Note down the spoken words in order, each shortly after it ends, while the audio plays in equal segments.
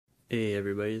Hey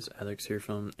everybody, it's Alex here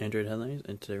from Android Headlines,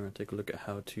 and today we're going to take a look at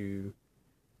how to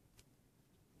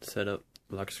set up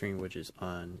lock screen widgets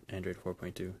on Android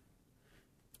 4.2. You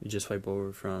just swipe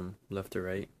over from left to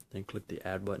right, then click the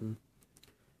add button,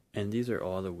 and these are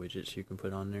all the widgets you can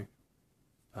put on there.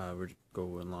 We'll go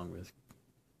along with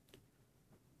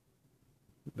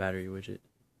battery widget,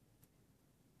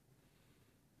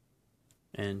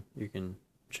 and you can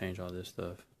change all this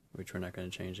stuff, which we're not going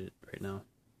to change it right now.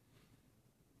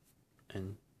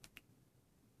 And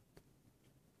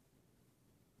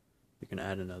you can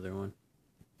add another one.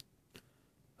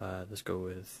 Let's go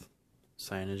with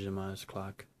cyanogenized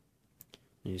clock.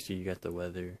 And you see you got the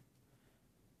weather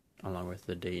along with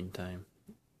the date and time.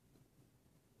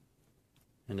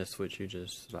 And the switch, you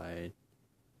just slide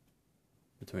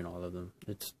between all of them.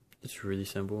 It's really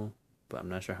simple, but I'm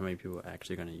not sure how many people are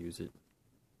actually going to use it.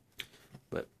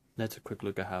 But that's a quick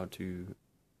look at how to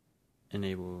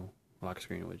enable lock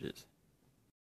screen widgets.